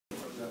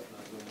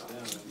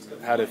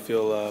How did it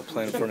feel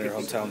playing in front of your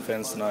hometown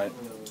fans tonight?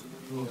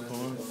 It was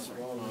fun.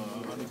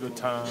 I had a good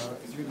time.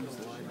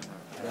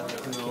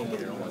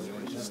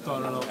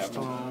 Started off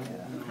strong.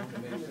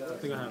 I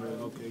think I had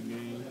an okay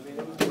game.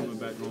 Coming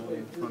back home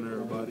in front of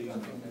everybody.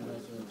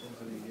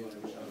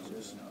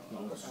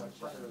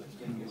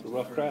 It's a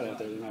rough crowd out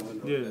there tonight,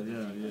 wasn't it?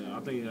 Yeah. I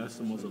think that's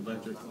the most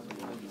electric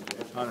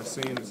I've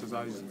seen it since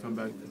I used to come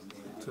back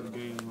to the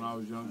game when I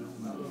was younger.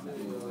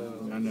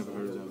 I never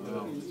heard that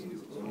loud. I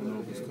don't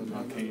know if it's because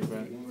I came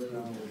back.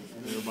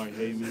 Everybody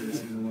hate me. It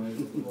seems like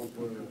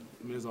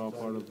it's all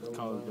part of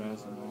college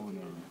basketball.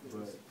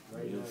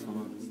 But it was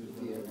fun.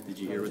 Did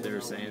you hear what they were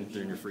saying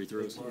during your free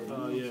throws?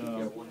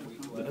 Yeah.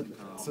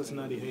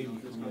 Cincinnati hate me.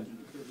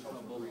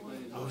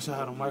 I wish I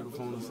had a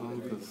microphone or something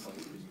because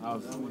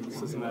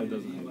Cincinnati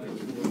doesn't hate me.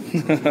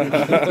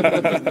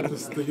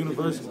 The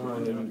university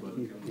probably hate me,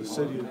 but the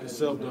city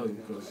itself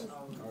doesn't because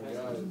I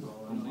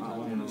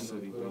own the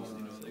city.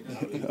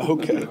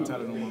 Okay. I'm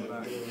tatted on my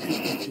back.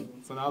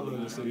 So now I live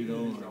in the city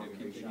though.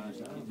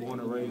 Born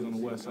and raised on the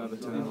west side of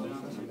town.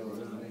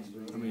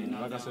 I mean,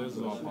 like I said, this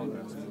is all part of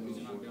basketball.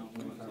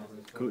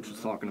 Coach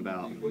was talking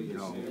about,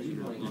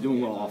 you're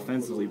doing well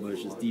offensively, but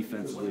it's just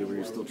defensively where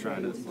you're still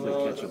trying to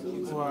catch up a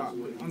little bit. Well,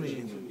 I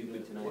mean,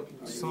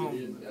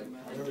 some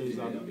areas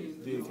I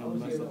did kind of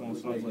mess up on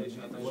shots,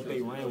 but what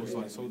they ran was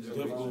like so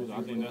difficult.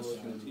 I think that's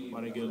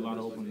why they get a lot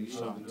of open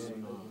shots.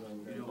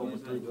 Open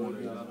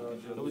three-pointers.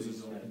 It was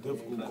just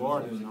difficult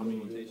guarding. I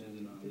mean,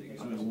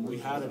 we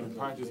had it in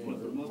practice, but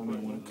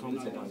when it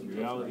comes to like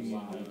reality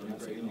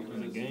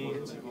in the game,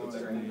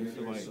 you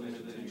feel like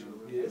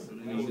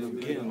you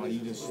forget, like you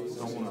just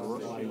don't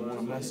want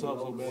to mess up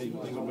so bad. You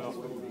think about,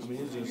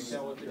 it's just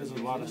there's a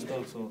lot of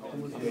stuff. So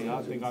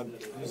I think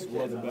this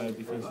was a bad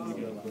defensive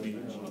game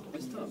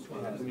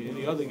for me.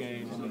 Any other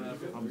game,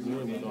 I'm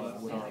good with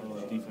our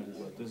defense,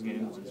 but this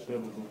game was just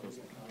difficult because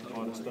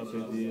all the stuff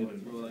they did,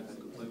 and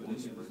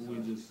we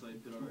just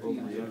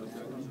overreacted.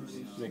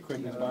 They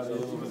quickness about it a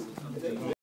little bit.